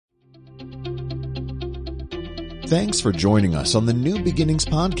Thanks for joining us on the New Beginnings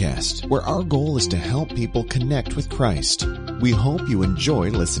podcast, where our goal is to help people connect with Christ. We hope you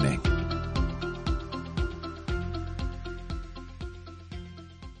enjoy listening.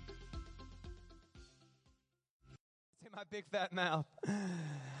 My big fat mouth.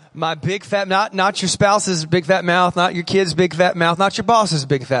 My big fat mouth, not your spouse's big fat mouth, not your kid's big fat mouth, not your boss's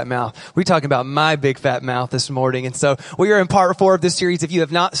big fat mouth. We're talking about my big fat mouth this morning. And so we are in part 4 of this series. If you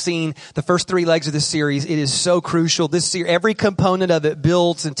have not seen the first 3 legs of this series, it is so crucial. This series, every component of it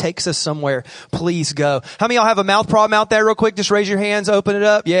builds and takes us somewhere. Please go. How many of y'all have a mouth problem out there real quick? Just raise your hands, open it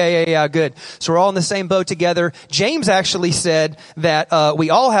up. Yeah. Good. So we're all in the same boat together. James actually said that,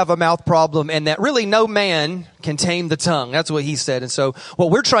 we all have a mouth problem and that really no man can tame the tongue. That's what he said. And so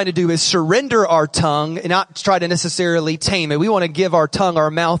what we're trying to do is surrender our tongue and not try to necessarily tame it. We want to give our tongue, our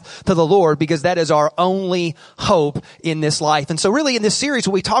mouth to the Lord because that is our only hope in this life. And so really in this series,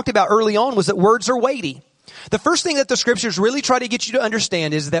 what we talked about early on was that words are weighty. The first thing that the scriptures really try to get you to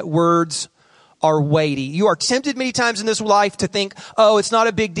understand is that words are weighty. You are tempted many times in this life to think, oh, it's not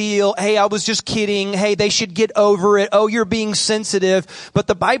a big deal. Hey, I was just kidding. Hey, they should get over it. Oh, you're being sensitive. But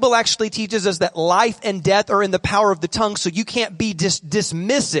the Bible actually teaches us that life and death are in the power of the tongue, so you can't be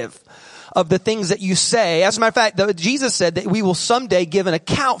dismissive of the things that you say. As a matter of fact, Jesus said that we will someday give an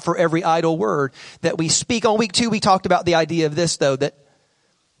account for every idle word that we speak. On week 2, we talked about the idea of this, though, that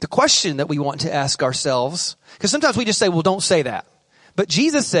the question that we want to ask ourselves, because sometimes we just say, well, don't say that. But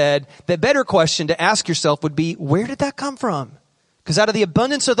Jesus said the better question to ask yourself would be, where did that come from? Because out of the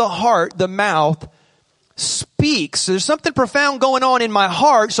abundance of the heart, the mouth speaks. So there's something profound going on in my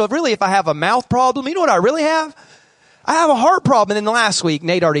heart. So if I have a mouth problem, you know what I really have? I have a heart problem. And then last week,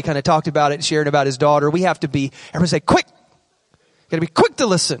 Nate already kind of talked about it, sharing about his daughter. We have to be, everybody say, quick. Got to be quick to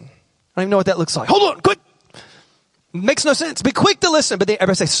listen. I don't even know what that looks like. Hold on, quick. Makes no sense. Be quick to listen. But then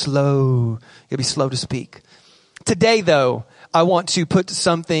everybody say slow. You got to be slow to speak. Today, though, I want to put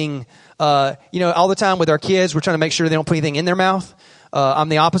something, all the time with our kids, we're trying to make sure they don't put anything in their mouth. I'm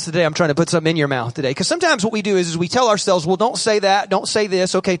the opposite today. I'm trying to put something in your mouth today. Because sometimes what we do is we tell ourselves, well, don't say that. Don't say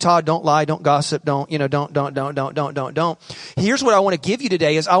this. Okay, Todd, don't lie. Don't gossip. Don't. Here's what I want to give you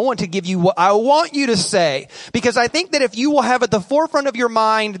today is I want to give you what I want you to say. Because I think that if you will have at the forefront of your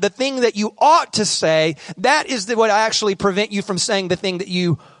mind the thing that you ought to say, that is what actually prevent you from saying the thing that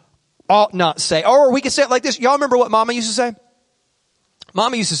you ought not say. Or we could say it like this. Y'all remember what Mama used to say?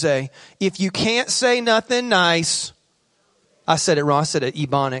 Mama used to say, if you can't say nothing nice, I said it wrong. I said it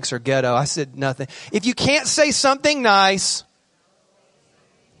Ebonics or ghetto. I said nothing. If you can't say something nice,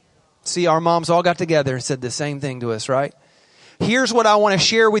 see, our moms all got together and said the same thing to us, right? Here's what I want to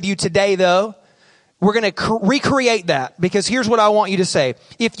share with you today, though. We're going to recreate that because here's what I want you to say.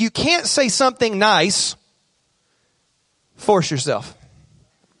 If you can't say something nice, force yourself.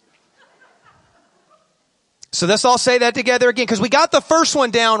 So let's all say that together again, because we got the first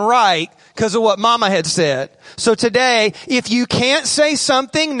one down right because of what Mama had said. So today, if you can't say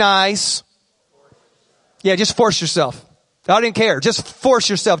something nice, just force yourself. I didn't care. Just force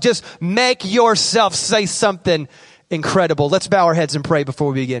yourself. Just make yourself say something incredible. Let's bow our heads and pray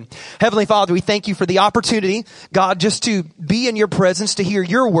before we begin. Heavenly Father, we thank you for the opportunity, God, just to be in your presence, to hear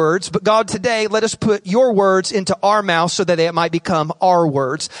your words. But God, today, let us put your words into our mouth so that it might become our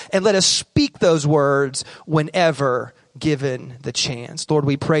words. And let us speak those words whenever given the chance. Lord,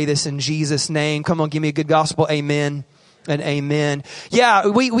 we pray this in Jesus' name. Come on, give me a good gospel. Amen. And amen. Yeah,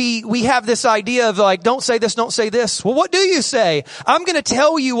 we have this idea of like, don't say this, don't say this. Well, what do you say? I'm going to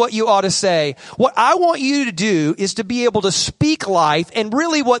tell you what you ought to say. What I want you to do is to be able to speak life, and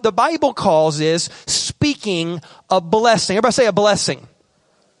really what the Bible calls is speaking a blessing. Everybody say a blessing.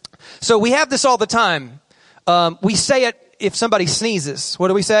 So we have this all the time. We say it if somebody sneezes. What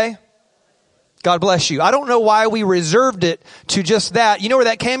do we say? God bless you. I don't know why we reserved it to just that. You know where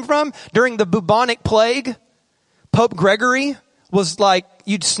that came from? During the bubonic plague, Pope Gregory was like,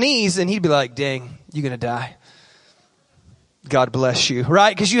 you'd sneeze and he'd be like, dang, you're going to die. God bless you,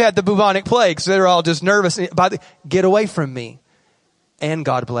 right? Because you had the bubonic plague, so they were all just nervous. Get away from me. And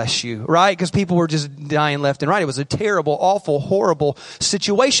God bless you, right? Because people were just dying left and right. It was a terrible, awful, horrible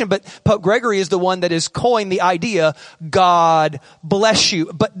situation. But Pope Gregory is the one that has coined the idea, God bless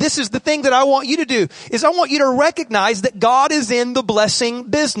you. But this is the thing that I want you to do, is I want you to recognize that God is in the blessing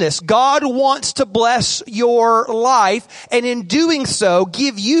business. God wants to bless your life, and in doing so,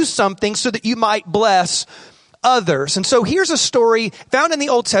 give you something so that you might bless others. And so here's a story found in the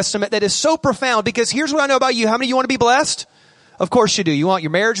Old Testament that is so profound, because here's what I know about you. How many of you want to be blessed? Of course you do. You want your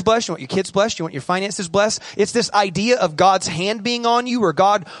marriage blessed. You want your kids blessed. You want your finances blessed. It's this idea of God's hand being on you, or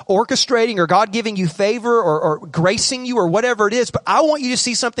God orchestrating, or God giving you favor, or gracing you, or whatever it is. But I want you to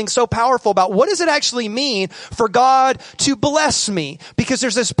see something so powerful about what does it actually mean for God to bless me? Because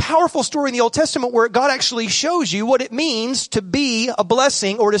there's this powerful story in the Old Testament where God actually shows you what it means to be a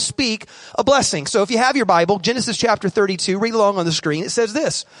blessing or to speak a blessing. So if you have your Bible, Genesis chapter 32, read along on the screen. It says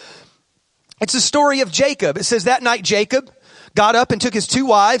this. It's the story of Jacob. It says that night Jacob got up and took his 2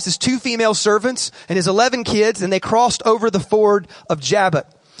 wives, his 2 female servants, and his 11 kids, and they crossed over the ford of Jabbok.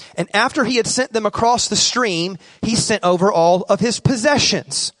 And after he had sent them across the stream, he sent over all of his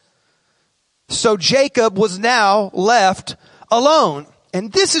possessions. So Jacob was now left alone.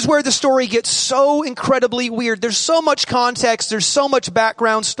 And this is where the story gets so incredibly weird. There's so much context. There's so much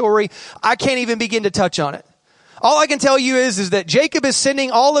background story. I can't even begin to touch on it. All I can tell you is that Jacob is sending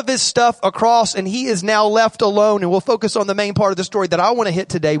all of his stuff across, and he is now left alone. And we'll focus on the main part of the story that I want to hit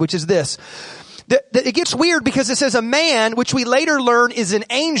today, which is this. That it gets weird because it says a man, which we later learn is an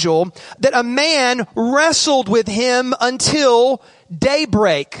angel, that a man wrestled with him until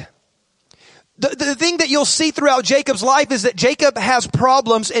daybreak. The thing that you'll see throughout Jacob's life is that Jacob has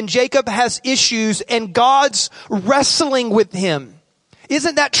problems and Jacob has issues, and God's wrestling with him.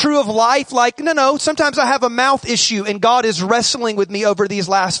 Isn't that true of life? Like, no, sometimes I have a mouth issue and God is wrestling with me over these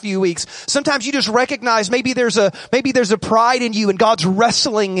last few weeks. Sometimes you just recognize maybe there's a pride in you and God's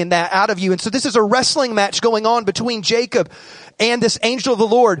wrestling in that out of you. And so this is a wrestling match going on between Jacob and this angel of the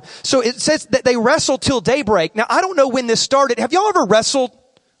Lord. So it says that they wrestled till daybreak. Now, I don't know when this started. Have y'all ever wrestled?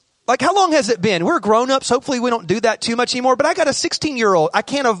 Like, how long has it been? We're grown-ups. Hopefully we don't do that too much anymore, but I got a 16-year-old. I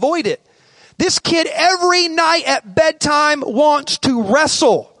can't avoid it. This kid every night at bedtime wants to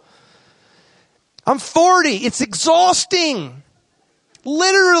wrestle. I'm 40. It's exhausting.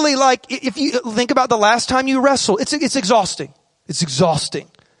 Literally, like, if you think about the last time you wrestled, it's exhausting. It's exhausting.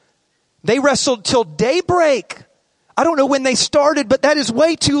 They wrestled till daybreak. I don't know when they started, but that is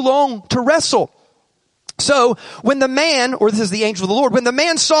way too long to wrestle. So when the man, or this is the angel of the Lord, when the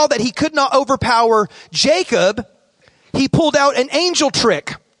man saw that he could not overpower Jacob, he pulled out an angel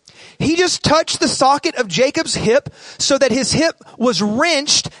trick. He just touched the socket of Jacob's hip so that his hip was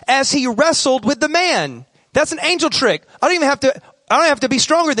wrenched as he wrestled with the man. That's an angel trick. I don't have to be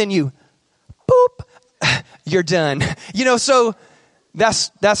stronger than you. Boop. You're done. So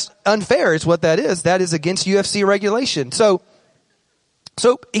that's unfair is what that is. That is against UFC regulation. So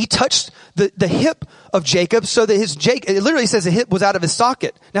he touched the hip of Jacob so that it literally says the hip was out of his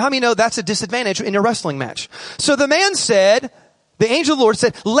socket. Now, how many know that's a disadvantage in a wrestling match? So the man said, the angel of the Lord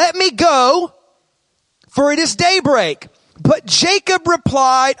said, "Let me go, for it is daybreak." But Jacob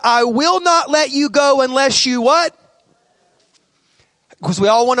replied, "I will not let you go unless you" what? Because we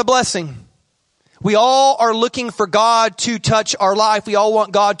all want a blessing. We all are looking for God to touch our life. We all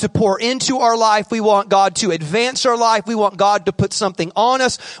want God to pour into our life. We want God to advance our life. We want God to put something on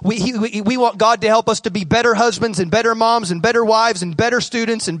us. We want God to help us to be better husbands and better moms and better wives and better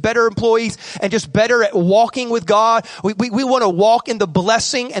students and better employees and just better at walking with God. We want to walk in the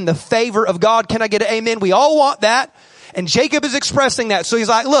blessing and the favor of God. Can I get an amen? We all want that. And Jacob is expressing that. So he's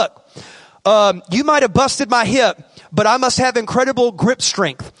like, look, you might have busted my hip, but I must have incredible grip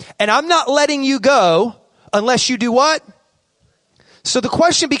strength. And I'm not letting you go unless you do what? So the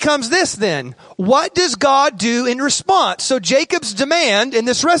question becomes this then. What does God do in response? So Jacob's demand in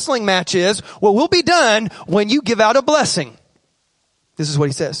this wrestling match is, well, we'll be done when you give out a blessing. This is what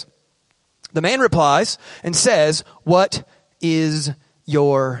he says. The man replies and says, "What is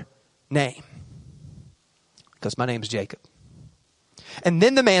your name?" Because my name is Jacob. And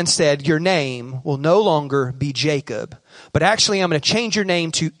then the man said, "Your name will no longer be Jacob, but actually I'm going to change your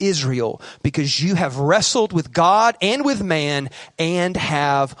name to Israel, because you have wrestled with God and with man and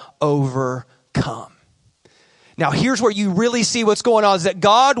have overcome." Now here's where you really see what's going on, is that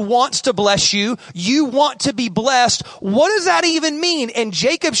God wants to bless you. You want to be blessed. What does that even mean? And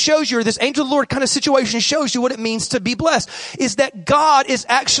Jacob shows you, or this angel of the Lord kind of situation shows you what it means to be blessed, is that God is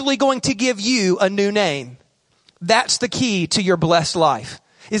actually going to give you a new name. That's the key to your blessed life,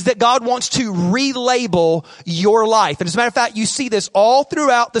 is that God wants to relabel your life. And as a matter of fact, you see this all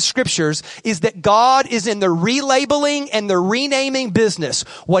throughout the scriptures, is that God is in the relabeling and the renaming business.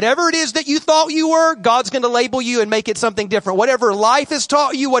 Whatever it is that you thought you were, God's going to label you and make it something different. Whatever life has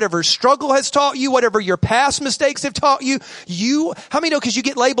taught you, whatever struggle has taught you, whatever your past mistakes have taught you, how many know, because you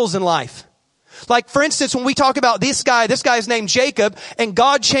get labels in life? Like, for instance, when we talk about this guy's named Jacob, and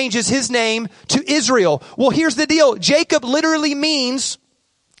God changes his name to Israel. Well, here's the deal. Jacob literally means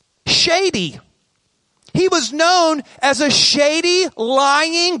shady. He was known as a shady,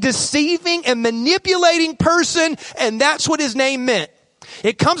 lying, deceiving, and manipulating person, and that's what his name meant.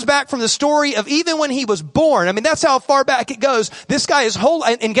 It comes back from the story of even when he was born. I mean, that's how far back it goes. This guy is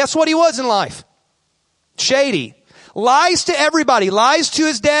and guess what he was in life? Shady. Lies to everybody. Lies to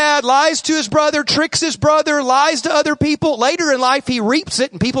his dad, lies to his brother, tricks his brother, lies to other people. Later in life, he reaps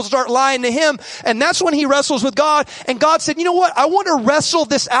it and people start lying to him. And that's when he wrestles with God. And God said, you know what? I want to wrestle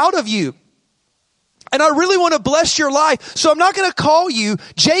this out of you. And I really want to bless your life. So I'm not going to call you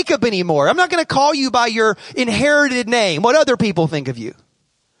Jacob anymore. I'm not going to call you by your inherited name, what other people think of you.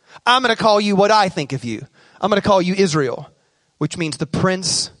 I'm going to call you what I think of you. I'm going to call you Israel, which means the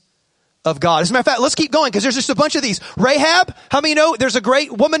Prince of God. As a matter of fact, let's keep going because there's just a bunch of these. Rahab, how many know there's a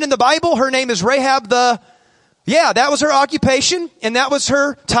great woman in the Bible? Her name is Rahab that was her occupation and that was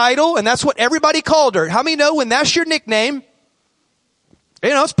her title and that's what everybody called her. How many know when that's your nickname,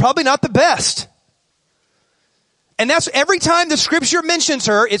 it's probably not the best. And that's every time the scripture mentions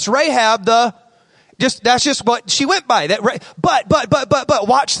her, it's Rahab that's just what she went by. But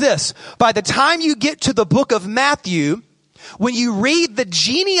watch this. By the time you get to the book of Matthew, when you read the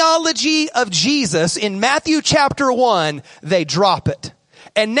genealogy of Jesus in Matthew chapter 1, they drop it.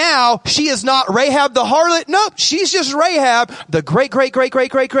 And now she is not Rahab the harlot. Nope, she's just Rahab, the great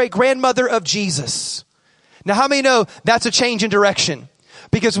grandmother of Jesus. Now how many know that's a change in direction?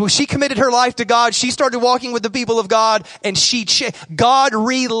 Because when she committed her life to God, she started walking with the people of God and God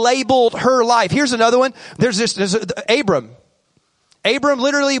relabeled her life. Here's another one. There's Abram. Abram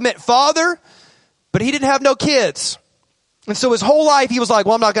literally meant father, but he didn't have no kids. And so his whole life he was like,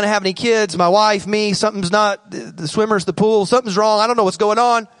 well, I'm not going to have any kids. My wife, me, something's not, the swimmers, the pool, something's wrong. I don't know what's going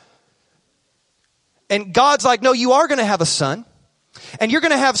on. And God's like, no, you are going to have a son. And you're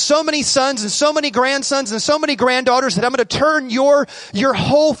going to have so many sons and so many grandsons and so many granddaughters that I'm going to turn your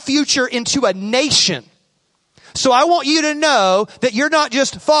whole future into a nation. So I want you to know that you're not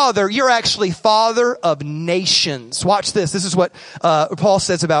just father, you're actually father of nations. Watch this. This is what Paul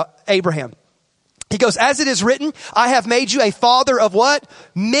says about Abraham. He goes, as it is written, I have made you a father of what?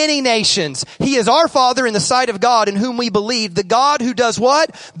 Many nations. He is our father in the sight of God in whom we believe. The God who does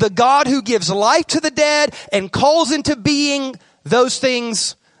what? The God who gives life to the dead and calls into being those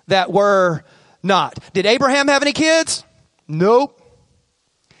things that were not. Did Abraham have any kids? Nope.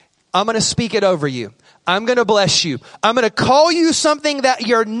 I'm going to speak it over you. I'm going to bless you. I'm going to call you something that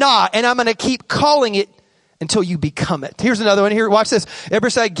you're not, and I'm going to keep calling it until you become it. Here's another one. Here, watch this.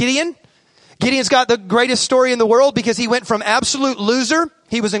 Everybody say Gideon. Gideon's got the greatest story in the world because he went from absolute loser.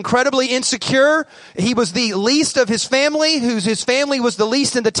 He was incredibly insecure. He was the least of his family, his family was the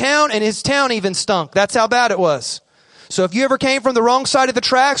least in the town, and his town even stunk. That's how bad it was. So if you ever came from the wrong side of the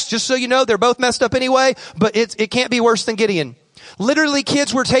tracks, just so you know, they're both messed up anyway, but it can't be worse than Gideon. Literally,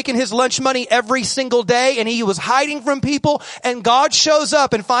 kids were taking his lunch money every single day, and he was hiding from people, and God shows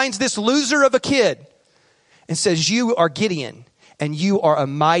up and finds this loser of a kid and says, you are Gideon, and you are a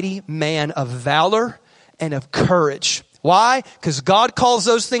mighty man of valor and of courage. Why? Because God calls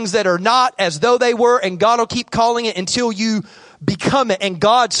those things that are not as though they were, and God will keep calling it until you become it. And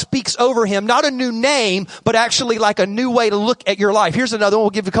God speaks over him, not a new name, but actually like a new way to look at your life. Here's another one.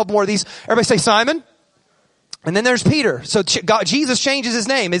 We'll give you a couple more of these. Everybody say Simon. And then there's Peter. So Jesus changes his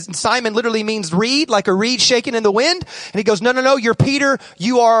name. Simon literally means reed, like a reed shaken in the wind. And he goes, no, you're Peter.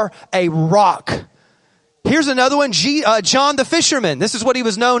 You are a rock. Here's another one, John the fisherman. This is what he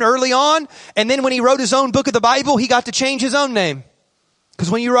was known early on. And then when he wrote his own book of the Bible, he got to change his own name. Because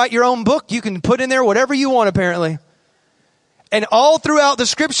when you write your own book, you can put in there whatever you want, apparently. And all throughout the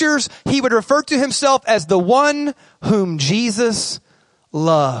scriptures, he would refer to himself as the one whom Jesus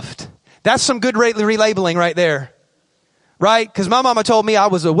loved. That's some good relabeling right there. Right? Because my mama told me I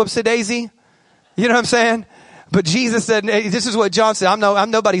was a whoopsie-daisy. You know what I'm saying? But Jesus said, hey, this is what John said,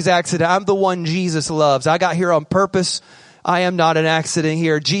 I'm nobody's accident. I'm the one Jesus loves. I got here on purpose. I am not an accident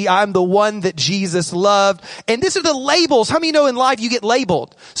here. I'm the one that Jesus loved. And this are the labels. How many know in life you get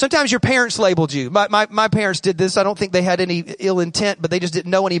labeled? Sometimes your parents labeled you. My parents did this. I don't think they had any ill intent, but they just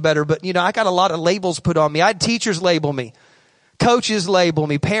didn't know any better. But I got a lot of labels put on me. I had teachers label me. Coaches label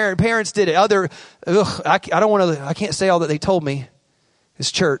me. Parents did it. I can't say all that they told me.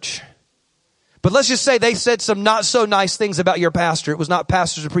 It's church. But let's just say they said some not so nice things about your pastor. It was not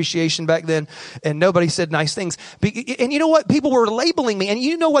pastor's appreciation back then, and nobody said nice things. And you know what? People were labeling me, and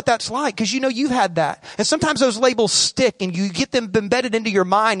you know what that's like, because you've had that. And sometimes those labels stick, and you get them embedded into your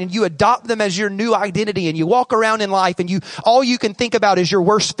mind, and you adopt them as your new identity, and you walk around in life, and all you can think about is your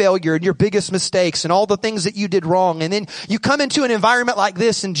worst failure and your biggest mistakes and all the things that you did wrong. And then you come into an environment like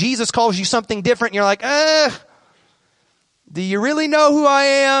this, and Jesus calls you something different, and you're like, Do you really know who I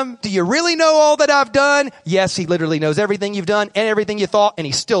am? Do you really know all that I've done? Yes, he literally knows everything you've done and everything you thought, and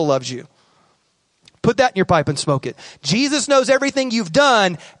he still loves you. Put that in your pipe and smoke it. Jesus knows everything you've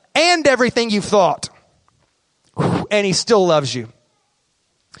done and everything you've thought, and he still loves you.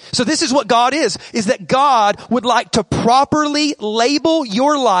 So this is what God is that God would like to properly label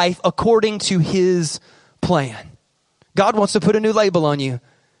your life according to his plan. God wants to put a new label on you.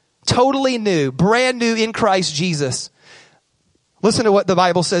 Totally new, brand new in Christ Jesus. Listen to what the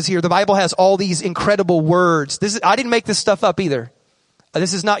Bible says here. The Bible has all these incredible words. I didn't make this stuff up either.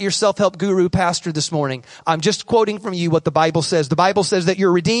 This is not your self-help guru pastor this morning. I'm just quoting from you what the Bible says. The Bible says that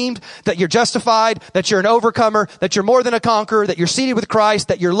you're redeemed, that you're justified, that you're an overcomer, that you're more than a conqueror, that you're seated with Christ,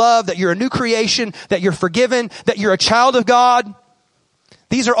 that you're loved, that you're a new creation, that you're forgiven, that you're a child of God.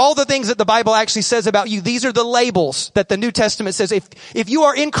 These are all the things that the Bible actually says about you. These are the labels that the New Testament says. If you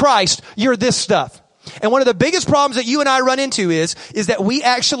are in Christ, you're this stuff. And one of the biggest problems that you and I run into is that we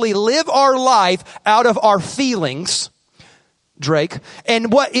actually live our life out of our feelings, Drake.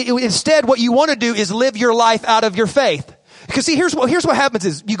 And instead what you want to do is live your life out of your faith. Because see, here's what happens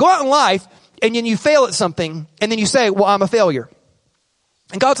is you go out in life and then you fail at something and then you say, well, I'm a failure.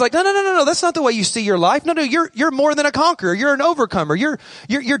 And God's like, no, that's not the way you see your life. No, you're more than a conqueror. You're an overcomer.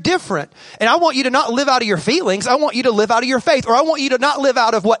 You're different. And I want you to not live out of your feelings. I want you to live out of your faith. Or I want you to not live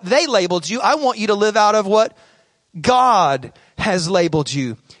out of what they labeled you. I want you to live out of what God has labeled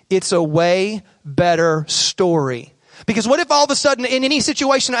you. It's a way better story. Because what if all of a sudden in any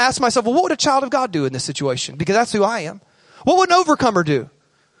situation I ask myself, well, what would a child of God do in this situation? Because that's who I am. What would an overcomer do?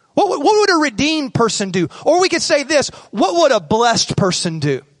 What would a redeemed person do? Or we could say this, what would a blessed person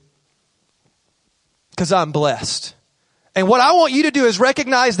do? Because I'm blessed. And what I want you to do is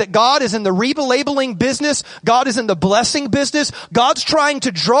recognize that God is in the relabeling business. God is in the blessing business. God's trying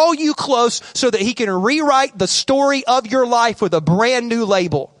to draw you close so that he can rewrite the story of your life with a brand new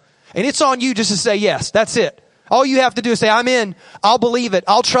label. And it's on you just to say yes, that's it. All you have to do is say, I'm in. I'll believe it.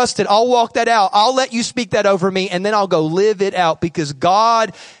 I'll trust it. I'll walk that out. I'll let you speak that over me, and then I'll go live it out because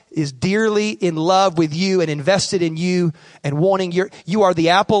God is dearly in love with you and invested in you and wanting you are the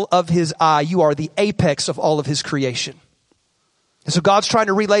apple of his eye. You are the apex of all of his creation. And so God's trying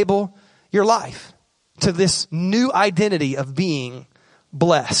to relabel your life to this new identity of being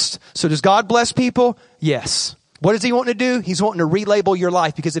blessed. So does God bless people? Yes. What does he want to do? He's wanting to relabel your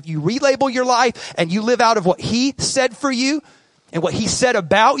life, because if you relabel your life and you live out of what he said for you and what he said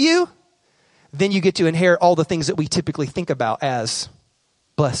about you, then you get to inherit all the things that we typically think about as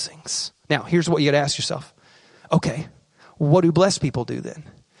blessings. Now, here's what you got to ask yourself. Okay, what do blessed people do then?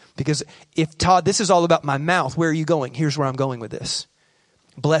 Because if Todd, this is all about my mouth, where are you going? Here's where I'm going with this.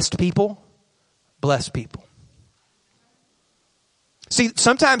 Blessed people, bless people. See,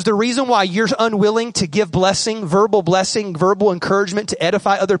 sometimes the reason why you're unwilling to give blessing, verbal encouragement to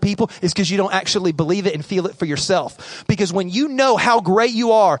edify other people is because you don't actually believe it and feel it for yourself. Because when you know how great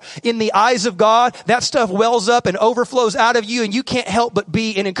you are in the eyes of God, that stuff wells up and overflows out of you, and you can't help but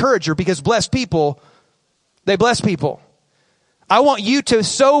be an encourager, because blessed people, they bless people. I want you to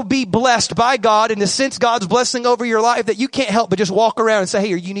so be blessed by God and to sense God's blessing over your life that you can't help but just walk around and say,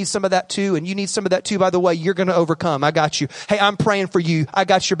 hey, you need some of that too, and you need some of that too. By the way, you're going to overcome. I got you. Hey, I'm praying for you. I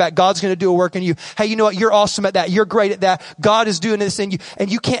got your back. God's going to do a work in you. Hey, you know what? You're awesome at that. You're great at that. God is doing this in you, and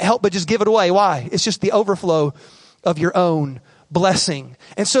you can't help but just give it away. Why? It's just the overflow of your own blessing.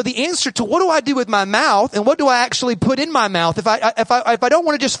 And so the answer to what do I do with my mouth and what do I actually put in my mouth, if I don't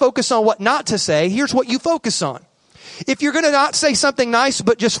want to just focus on what not to say, here's what you focus on. If you're going to not say something nice,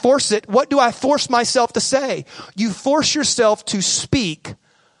 but just force it, what do I force myself to say? You force yourself to speak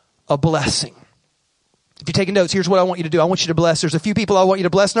a blessing. If you're taking notes, here's what I want you to do. I want you to bless. There's a few people I want you to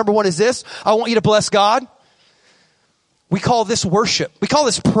bless. Number one is this. I want you to bless God. We call this worship. We call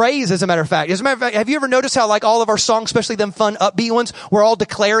this praise, as a matter of fact. As a matter of fact, have you ever noticed how like all of our songs, especially them fun, upbeat ones, we're all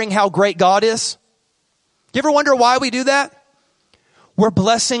declaring how great God is? You ever wonder why we do that? We're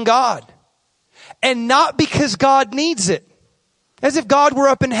blessing God. And not because God needs it. As if God were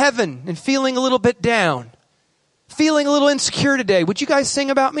up in heaven and feeling a little bit down. Feeling a little insecure today. Would you guys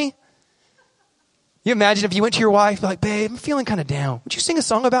sing about me? You imagine if you went to your wife, like, babe, I'm feeling kind of down. Would you sing a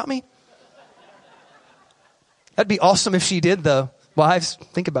song about me? That'd be awesome if she did, though. Wives,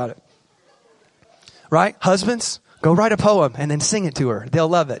 think about it. Right? Husbands, go write a poem and then sing it to her. They'll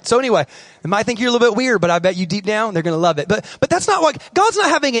love it. So anyway, they might think you're a little bit weird, but I bet you deep down they're going to love it. But that's not what, God's not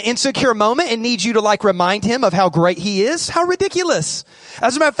having an insecure moment and needs you to like remind him of how great he is. How ridiculous.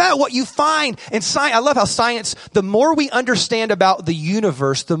 As a matter of fact, what you find in science, I love how science, the more we understand about the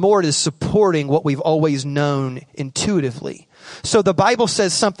universe, the more it is supporting what we've always known intuitively. So the Bible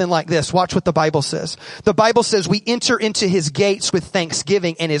says something like this. Watch what the Bible says. The Bible says we enter into his gates with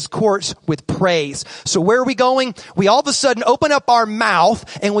thanksgiving and his courts with praise. So where are we going? We all of a sudden open up our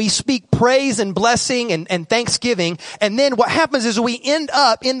mouth and we speak praise and blessing and thanksgiving. And then what happens is we end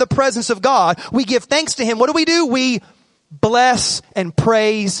up in the presence of God. We give thanks to him. What do? We bless and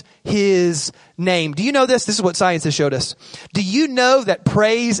praise his name. Do you know this? This is what science has showed us. Do you know that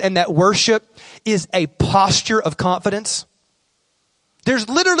praise and that worship is a posture of confidence? There's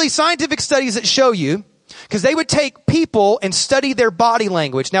literally scientific studies that show you, because they would take people and study their body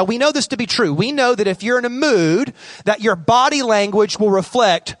language. Now, we know this to be true. We know that if you're in a mood, that your body language will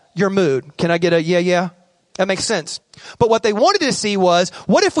reflect your mood. Can I get a yeah? That makes sense. But what they wanted to see was,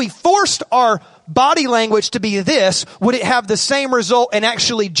 what if we forced our body language to be this? Would it have the same result and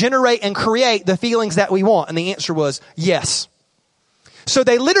actually generate and create the feelings that we want? And the answer was yes. So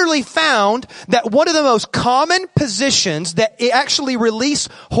they literally found that one of the most common positions that it actually release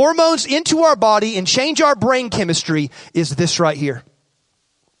hormones into our body and change our brain chemistry is this right here.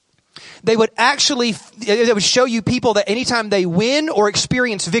 They would show you people that anytime they win or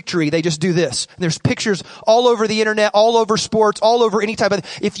experience victory, they just do this. And there's pictures all over the internet, all over sports, all over any type of,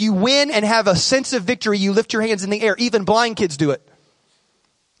 if you win and have a sense of victory, you lift your hands in the air. Even blind kids do it.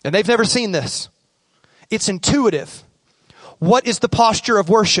 And they've never seen this. It's intuitive. What is the posture of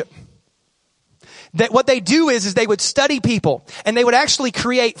worship? That what they do is they would study people and they would actually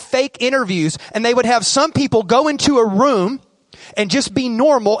create fake interviews, and they would have some people go into a room and just be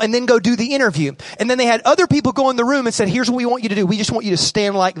normal and then go do the interview. And then they had other people go in the room and said, here's what we want you to do. We just want you to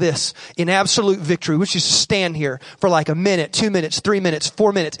stand like this in absolute victory. We just stand here for like a minute, 2 minutes, 3 minutes,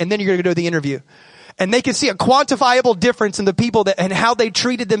 4 minutes, and then you're going to go do the interview. And they could see a quantifiable difference in the people and how they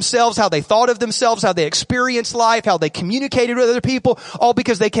treated themselves, how they thought of themselves, how they experienced life, how they communicated with other people, all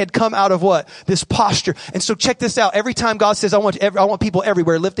because they had come out of what? This posture. And so check this out. Every time God says, I want people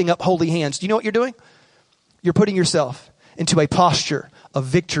everywhere lifting up holy hands. Do you know what you're doing? You're putting yourself into a posture of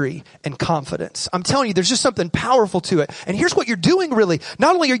victory and confidence. I'm telling you, there's just something powerful to it. And here's what you're doing really.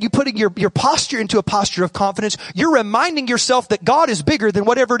 Not only are you putting your posture into a posture of confidence, you're reminding yourself that God is bigger than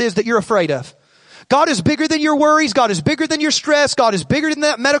whatever it is that you're afraid of. God is bigger than your worries. God is bigger than your stress. God is bigger than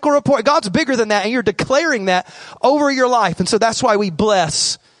that medical report. God's bigger than that. And you're declaring that over your life. And so that's why we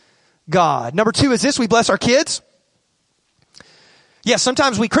bless God. Number 2 is this. We bless our kids. Yes,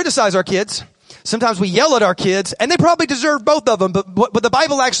 sometimes we criticize our kids. Sometimes we yell at our kids, and they probably deserve both of them. But what the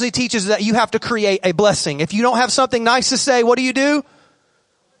Bible actually teaches is that you have to create a blessing. If you don't have something nice to say, what do?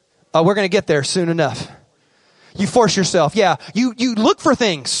 We're going to get there soon enough. You force yourself. Yeah. You look for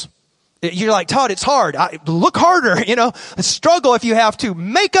things. You're like, Todd, it's hard. Look harder, struggle if you have to.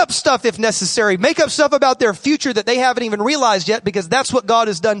 Make up stuff if necessary. Make up stuff about their future that they haven't even realized yet, because that's what God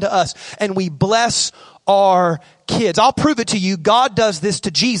has done to us. And we bless our kids. I'll prove it to you. God does this to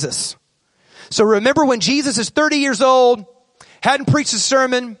Jesus. So remember when Jesus is 30 years old, hadn't preached a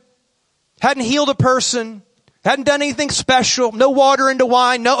sermon, hadn't healed a person, hadn't done anything special, no water into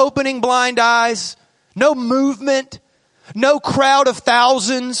wine, no opening blind eyes, no movement, no crowd of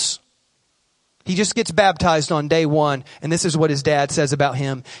thousands. He just gets baptized on day 1. And this is what his dad says about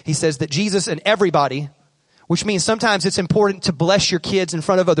him. He says that Jesus and everybody, which means sometimes it's important to bless your kids in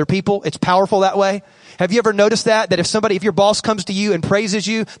front of other people. It's powerful that way. Have you ever noticed that if your boss comes to you and praises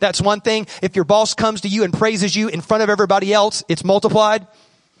you, that's one thing. If your boss comes to you and praises you in front of everybody else, it's multiplied.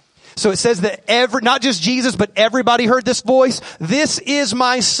 So it says that not just Jesus, but everybody heard this voice. This is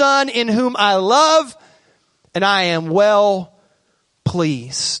my son in whom I love, and I am well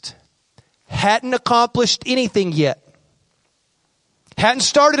pleased. Hadn't accomplished anything yet. Hadn't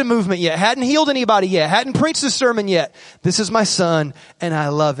started a movement yet. Hadn't healed anybody yet. Hadn't preached a sermon yet. This is my son, and I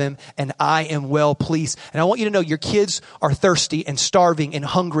love him, and I am well pleased. And I want you to know your kids are thirsty and starving and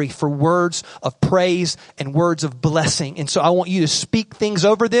hungry for words of praise and words of blessing. And so I want you to speak things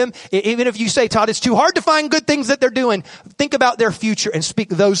over them. Even if you say, Todd, it's too hard to find good things that they're doing, think about their future and speak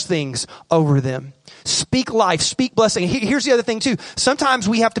those things over them. Speak life, speak blessing. Here's the other thing too. Sometimes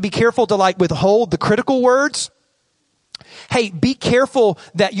we have to be careful to withhold the critical words. Hey, be careful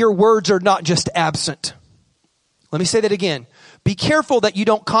that your words are not just absent. Let me say that again. Be careful that you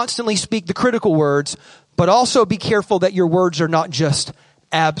don't constantly speak the critical words, but also be careful that your words are not just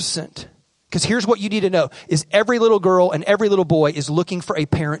absent. Because here's what you need to know is every little girl and every little boy is looking for a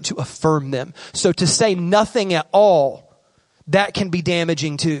parent to affirm them. So to say nothing at all, that can be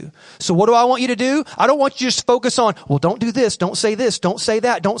damaging too. So what do I want you to do? I don't want you to just focus on, well, don't do this, don't say that,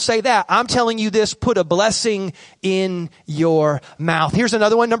 don't say that. I'm telling you this, put a blessing in your mouth. Here's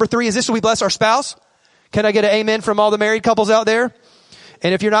another one. Number 3 is this: we bless our spouse. Can I get an amen from all the married couples out there?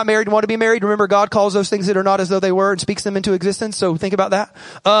 And if you're not married and want to be married, remember God calls those things that are not as though they were and speaks them into existence. So think about that.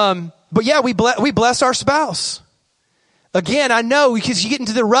 But yeah, we bless our spouse. Again, I know because you get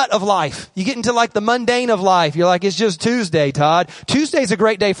into the rut of life. You get into like the mundane of life. You're like, it's just Tuesday, Todd. Tuesday's a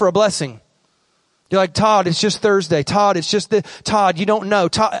great day for a blessing. You're like, Todd, it's just Thursday. Todd, Todd, you don't know.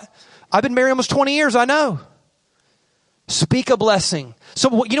 Todd, I've been married almost 20 years. I know. Speak a blessing.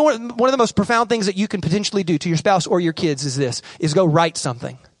 So you know what? One of the most profound things that you can potentially do to your spouse or your kids is go write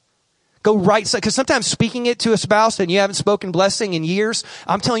something. Go write something. Because sometimes speaking it to a spouse and you haven't spoken blessing in years,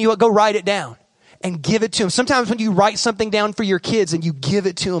 I'm telling you what, go write it down. And give it to them. Sometimes when you write something down for your kids and you give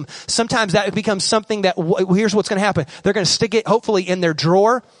it to them, sometimes that becomes something that, here's what's going to happen. They're going to stick it, hopefully, in their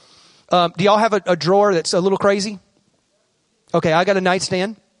drawer. Do y'all have a drawer that's a little crazy? Okay, I got a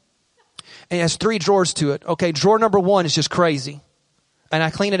nightstand. And it has 3 drawers to it. Okay, drawer number 1 is just crazy. And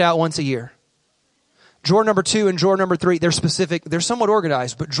I clean it out once a year. Drawer number 2 and drawer number 3, they're specific. They're somewhat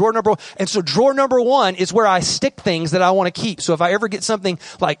organized, but drawer number 1. And so drawer number 1 is where I stick things that I want to keep. So if I ever get something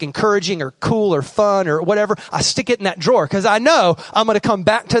like encouraging or cool or fun or whatever, I stick it in that drawer because I know I'm going to come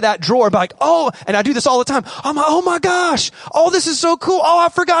back to that drawer and be like, oh, and I do this all the time. I'm like, oh my gosh. Oh, this is so cool. Oh, I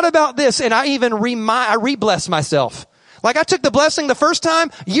forgot about this. And I even re-bless myself. Like I took the blessing the first time,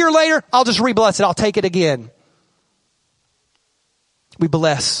 a year later, I'll just re-bless it. I'll take it again. We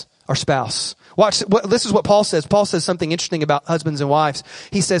bless our spouse. Watch, this is what Paul says. Paul says something interesting about husbands and wives.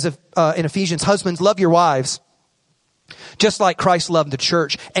 He says in Ephesians, husbands, love your wives, just like Christ loved the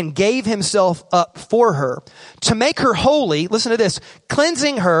church and gave himself up for her to make her holy. Listen to this,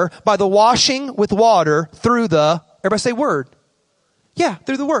 cleansing her by the washing with water through the, everybody say word. Yeah,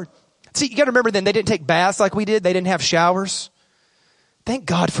 through the word. See, you got to remember then, they didn't take baths like we did. They didn't have showers. Thank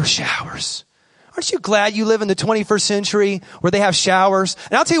God for showers. Aren't you glad you live in the 21st century where they have showers?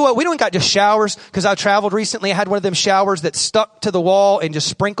 And I'll tell you what, we don't got just showers because I traveled recently. I had one of them showers that stuck to the wall and just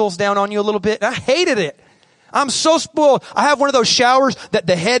sprinkles down on you a little bit. And I hated it. I'm so spoiled. I have one of those showers that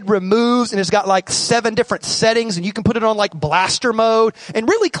the head removes and it's got like 7 different settings and you can put it on like blaster mode and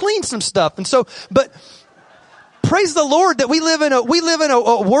really clean some stuff. And so, but praise the Lord that we live in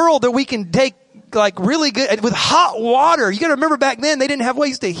a world that we can take like really good with hot water. You got to remember back then they didn't have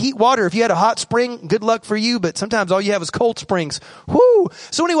ways to heat water. If you had a hot spring, good luck for you. But sometimes all you have is cold springs. Whoo!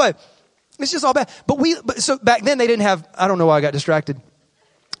 So anyway, it's just all bad. But so back then they didn't have. I don't know why I got distracted.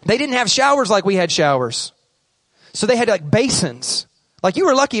 They didn't have showers like we had showers. So they had like basins. Like you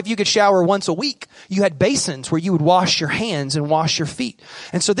were lucky if you could shower once a week. You had basins where you would wash your hands and wash your feet.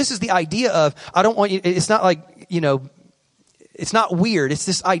 And so this is the idea of I don't want you. It's not like it's not weird. It's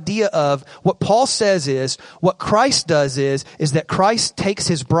this idea of what Paul says is, what Christ does is that Christ takes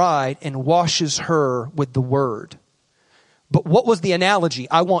his bride and washes her with the word. But what was the analogy?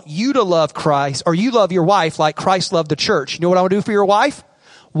 I want you to love Christ, or you love your wife like Christ loved the church. You know what I want to do for your wife?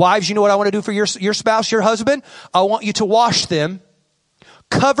 Wives, you know what I want to do for your spouse, your husband? I want you to wash them,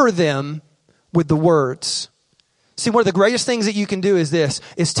 cover them with the words. See, one of the greatest things that you can do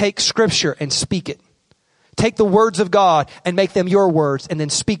is take scripture and speak it. Take the words of God and make them your words and then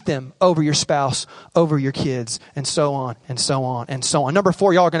speak them over your spouse, over your kids, and so on, and so on, and so on. Number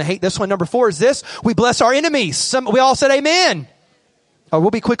 4, y'all are going to hate this one. Number 4 is this. We bless our enemies. We all said amen. Oh,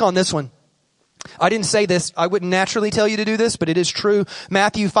 we'll be quick on this one. I didn't say this. I wouldn't naturally tell you to do this, but it is true.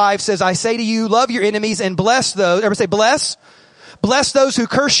 Matthew 5 says, I say to you, love your enemies and bless those. Everybody say bless. Bless those who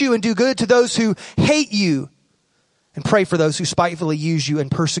curse you and do good to those who hate you. And pray for those who spitefully use you and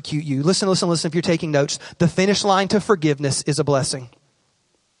persecute you. Listen if you're taking notes. The finish line to forgiveness is a blessing.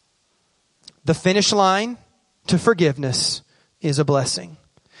 The finish line to forgiveness is a blessing.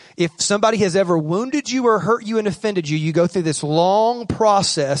 If somebody has ever wounded you or hurt you and offended you, you go through this long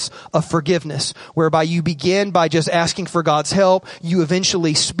process of forgiveness whereby you begin by just asking for God's help. You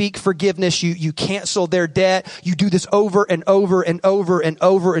eventually speak forgiveness. You cancel their debt. You do this over and over and over and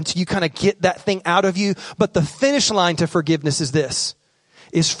over until you kind of get that thing out of you. But the finish line to forgiveness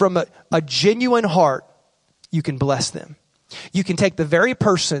is from a genuine heart, you can bless them. You can take the very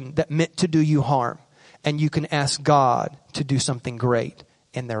person that meant to do you harm and you can ask God to do something great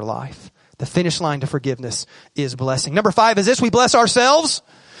in their life. The finish line to forgiveness is blessing. Number 5 is this. We bless ourselves.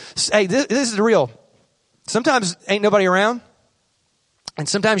 Hey, this is real. Sometimes ain't nobody around. And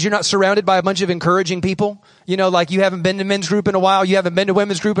sometimes you're not surrounded by a bunch of encouraging people. You know, like you haven't been to men's group in a while. You haven't been to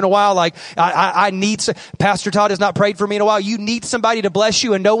women's group in a while. Like I need, Pastor Todd has not prayed for me in a while. You need somebody to bless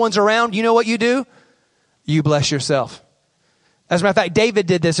you and no one's around. You know what you do? You bless yourself. As a matter of fact, David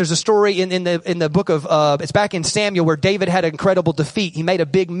did this. There's a story in the book of, it's back in Samuel, where David had an incredible defeat. He made a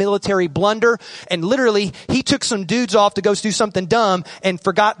big military blunder, and literally he took some dudes off to go do something dumb and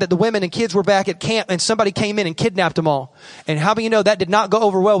forgot that the women and kids were back at camp, and somebody came in and kidnapped them all. And how many of you know that did not go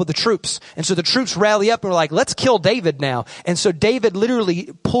over well with the troops? And so the troops rally up and were like, let's kill David now. And so David literally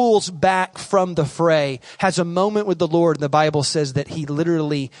pulls back from the fray, has a moment with the Lord. And the Bible says that he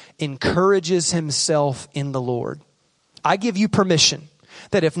literally encourages himself in the Lord. I give you permission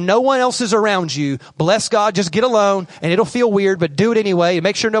that if no one else is around you, bless God, just get alone, and it'll feel weird, but do it anyway. And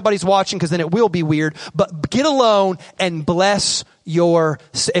make sure nobody's watching, because then it will be weird. But get alone and bless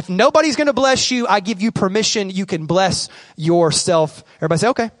if nobody's going to bless you, I give you permission. You can bless yourself. Everybody say,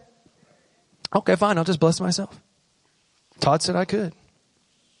 okay. Okay, fine. I'll just bless myself. Todd said I could.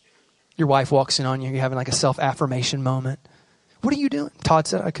 Your wife walks in on you. You're having like a self-affirmation moment. What are you doing? Todd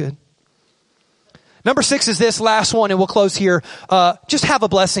said I could. Number 6 is this last one, and we'll close here. Just have a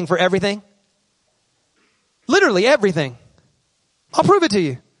blessing for everything. Literally everything. I'll prove it to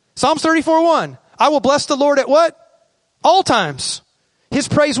you. Psalms 34:1. I will bless the Lord at what? All times. His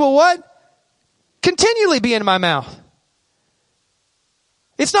praise will what? Continually be in my mouth.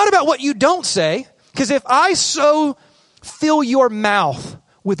 It's not about what you don't say, because if I so fill your mouth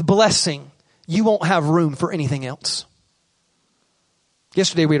with blessing, you won't have room for anything else.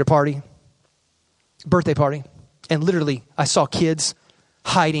 Yesterday we had a party. Birthday party, and literally I saw kids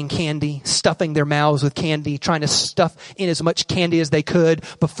hiding candy, stuffing their mouths with candy, trying to stuff in as much candy as they could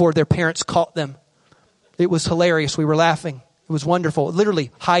before their parents caught them. It was hilarious. We were laughing. It was wonderful.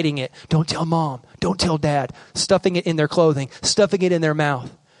 Literally hiding it. Don't tell mom. Don't tell dad. Stuffing it in their clothing, stuffing it in their mouth.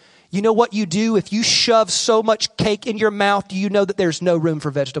 You know what you do if you shove so much cake in your mouth? Do you know that there's no room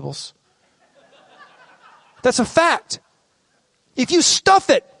for vegetables? That's a fact. If you stuff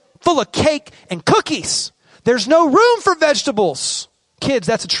it full of cake and cookies, there's no room for vegetables. Kids,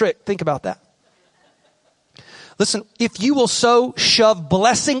 that's a trick. Think about that. Listen, if you will so shove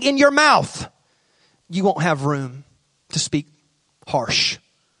blessing in your mouth, you won't have room to speak harsh,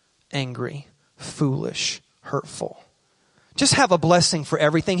 angry, foolish, hurtful. Just have a blessing for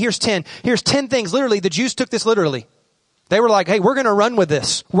everything. Here's 10 things. Literally, the Jews took this literally. They were like, hey, we're going to run with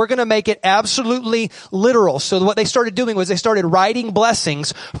this. We're going to make it absolutely literal. So what they started doing was they started writing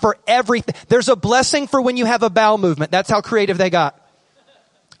blessings for everything. There's a blessing for when you have a bowel movement. That's how creative they got.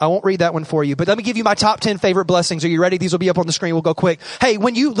 I won't read that one for you, but let me give you my top 10 favorite blessings. Are you ready? These will be up on the screen. We'll go quick. Hey,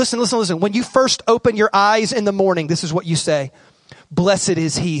 when you, listen. When you first open your eyes in the morning, this is what you say. Blessed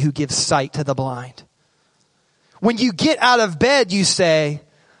is he who gives sight to the blind. When you get out of bed, you say,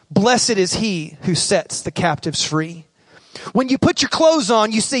 blessed is he who sets the captives free. When you put your clothes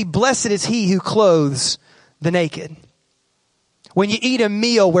on, you say, blessed is he who clothes the naked. When you eat a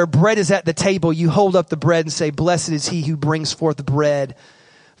meal where bread is at the table, you hold up the bread and say, blessed is he who brings forth bread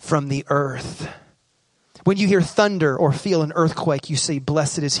from the earth. When you hear thunder or feel an earthquake, you say,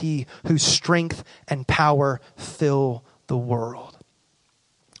 blessed is he whose strength and power fill the world.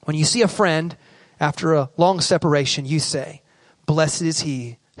 When you see a friend after a long separation, you say, blessed is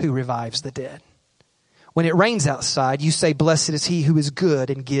he who revives the dead. When it rains outside, you say, blessed is he who is good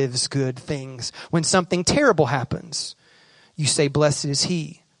and gives good things. When something terrible happens, you say, blessed is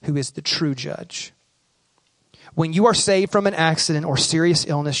he who is the true judge. When you are saved from an accident or serious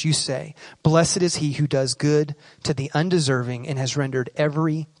illness, you say, blessed is he who does good to the undeserving and has rendered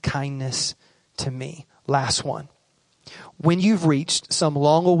every kindness to me. Last one. When you've reached some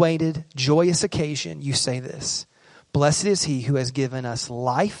long-awaited, joyous occasion, you say this, blessed is he who has given us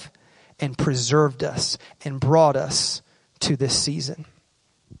life and preserved us and brought us to this season.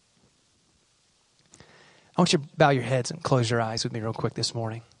 I want you to bow your heads and close your eyes with me real quick this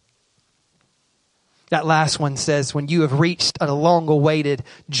morning. That last one says, when you have reached a long-awaited,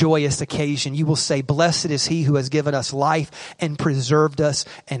 joyous occasion, you will say, blessed is he who has given us life and preserved us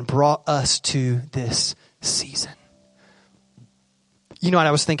and brought us to this season. You know what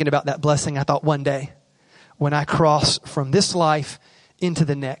I was thinking about that blessing? I thought one day, when I cross from this life into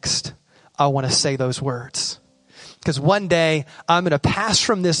the next, I want to say those words. Because one day I'm going to pass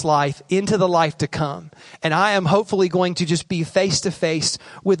from this life into the life to come. And I am hopefully going to just be face to face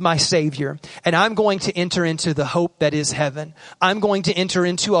with my Savior. And I'm going to enter into the hope that is heaven. I'm going to enter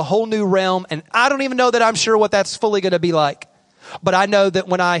into a whole new realm. And I don't even know that I'm sure what that's fully going to be like. But I know that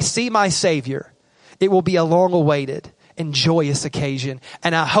when I see my Savior, it will be a long awaited and joyous occasion.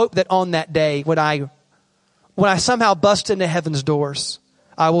 And I hope that on that day, when I somehow bust into heaven's doors,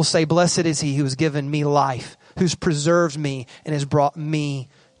 I will say, blessed is he who has given me life, who's preserved me and has brought me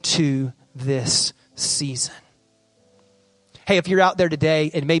to this season. Hey, if you're out there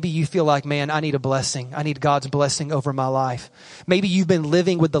today and maybe you feel like, man, I need a blessing. I need God's blessing over my life. Maybe you've been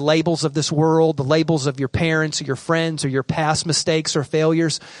living with the labels of this world, the labels of your parents or your friends or your past mistakes or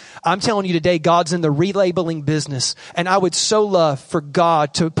failures. I'm telling you today, God's in the relabeling business. And I would so love for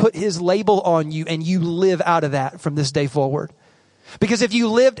God to put his label on you and you live out of that from this day forward. Because if you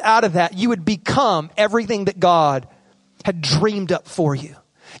lived out of that, you would become everything that God had dreamed up for you.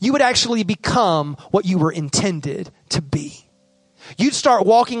 You would actually become what you were intended to be. You'd start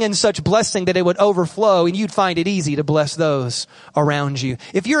walking in such blessing that it would overflow and you'd find it easy to bless those around you.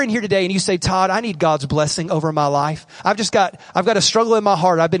 If you're in here today and you say, Todd, I need God's blessing over my life. I've got a struggle in my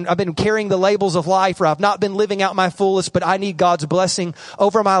heart. I've been carrying the labels of life, or I've not been living out my fullest, but I need God's blessing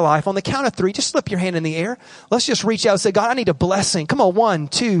over my life. On the count of 3, just slip your hand in the air. Let's just reach out and say, God, I need a blessing. Come on, 1,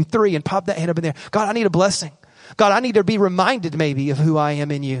 2, 3, and pop that hand up in there. God, I need a blessing. God, I need to be reminded maybe of who I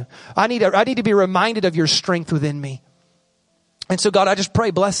am in you. I need to be reminded of your strength within me. And so, God, I just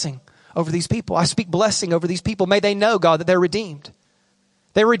pray blessing over these people. I speak blessing over these people. May they know, God, that they're redeemed.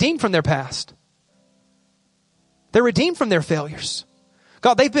 They're redeemed from their past. They're redeemed from their failures.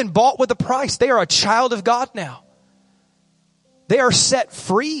 God, they've been bought with a price. They are a child of God now. They are set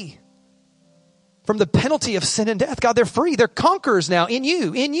free from the penalty of sin and death. God, they're free. They're conquerors now in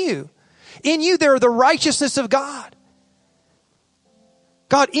you, in you. In you, they're the righteousness of God.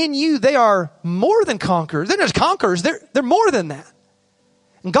 God, in you, they are more than conquerors. They're not just conquerors. They're more than that.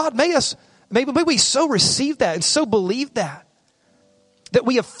 And God, may we so receive that and so believe that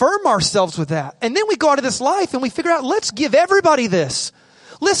we affirm ourselves with that. And then we go out of this life and we figure out, let's give everybody this.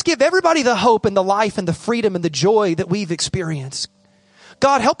 Let's give everybody the hope and the life and the freedom and the joy that we've experienced.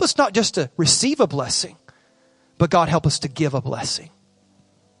 God, help us not just to receive a blessing, but God, help us to give a blessing.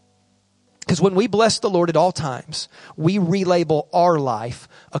 Because when we bless the Lord at all times, we relabel our life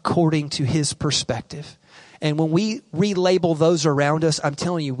according to his perspective. And when we relabel those around us, I'm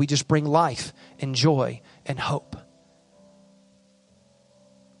telling you, we just bring life and joy and hope.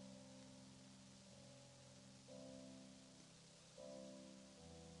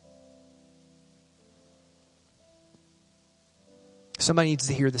 Somebody needs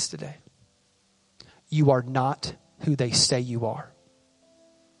to hear this today. You are not who they say you are.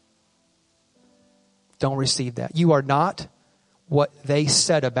 Don't receive that. You are not what they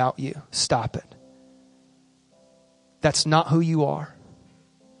said about you. Stop it. That's not who you are.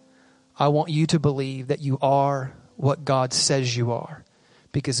 I want you to believe that you are what God says you are.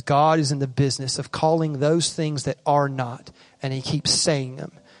 Because God is in the business of calling those things that are not. And he keeps saying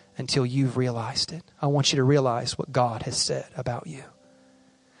them until you've realized it. I want you to realize what God has said about you.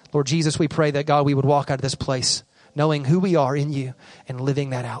 Lord Jesus, we pray that, God, we would walk out of this place knowing who we are in you and living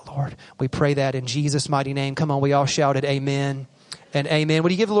that out, Lord. We pray that in Jesus' mighty name. Come on, we all shouted amen and amen.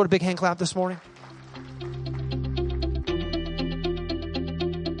 Would you give the Lord a big hand clap this morning?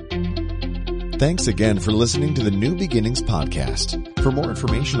 Thanks again for listening to the New Beginnings podcast. For more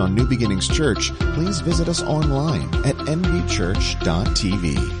information on New Beginnings Church, please visit us online at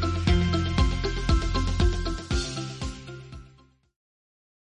nbchurch.tv.